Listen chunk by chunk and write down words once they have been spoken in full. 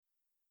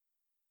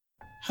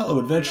Hello,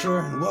 adventurer,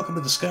 and welcome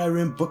to the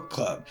Skyrim Book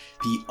Club,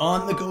 the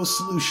on-the-go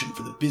solution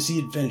for the busy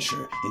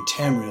adventure in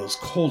Tamriel's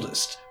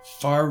coldest,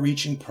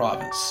 far-reaching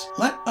province.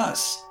 Let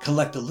us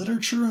collect the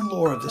literature and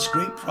lore of this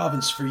great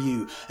province for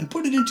you and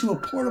put it into a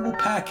portable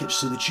package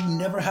so that you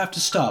never have to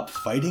stop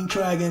fighting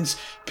dragons,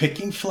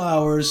 picking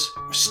flowers,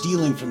 or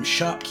stealing from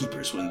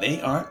shopkeepers when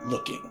they aren't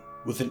looking.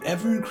 With an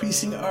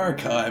ever-increasing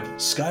archive,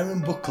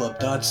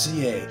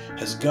 SkyrimBookClub.ca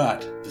has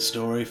got the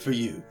story for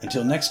you.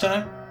 Until next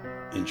time,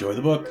 enjoy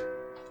the book.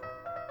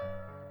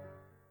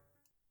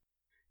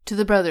 To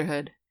the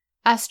Brotherhood.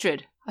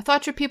 Astrid, I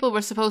thought your people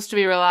were supposed to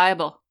be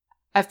reliable.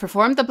 I've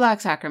performed the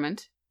Black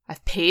Sacrament,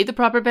 I've paid the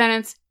proper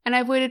penance, and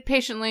I've waited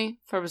patiently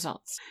for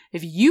results.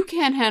 If you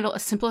can't handle a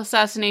simple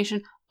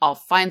assassination, I'll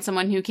find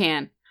someone who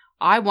can.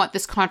 I want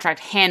this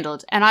contract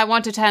handled, and I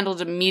want it handled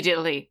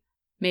immediately.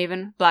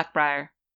 Maven Blackbriar.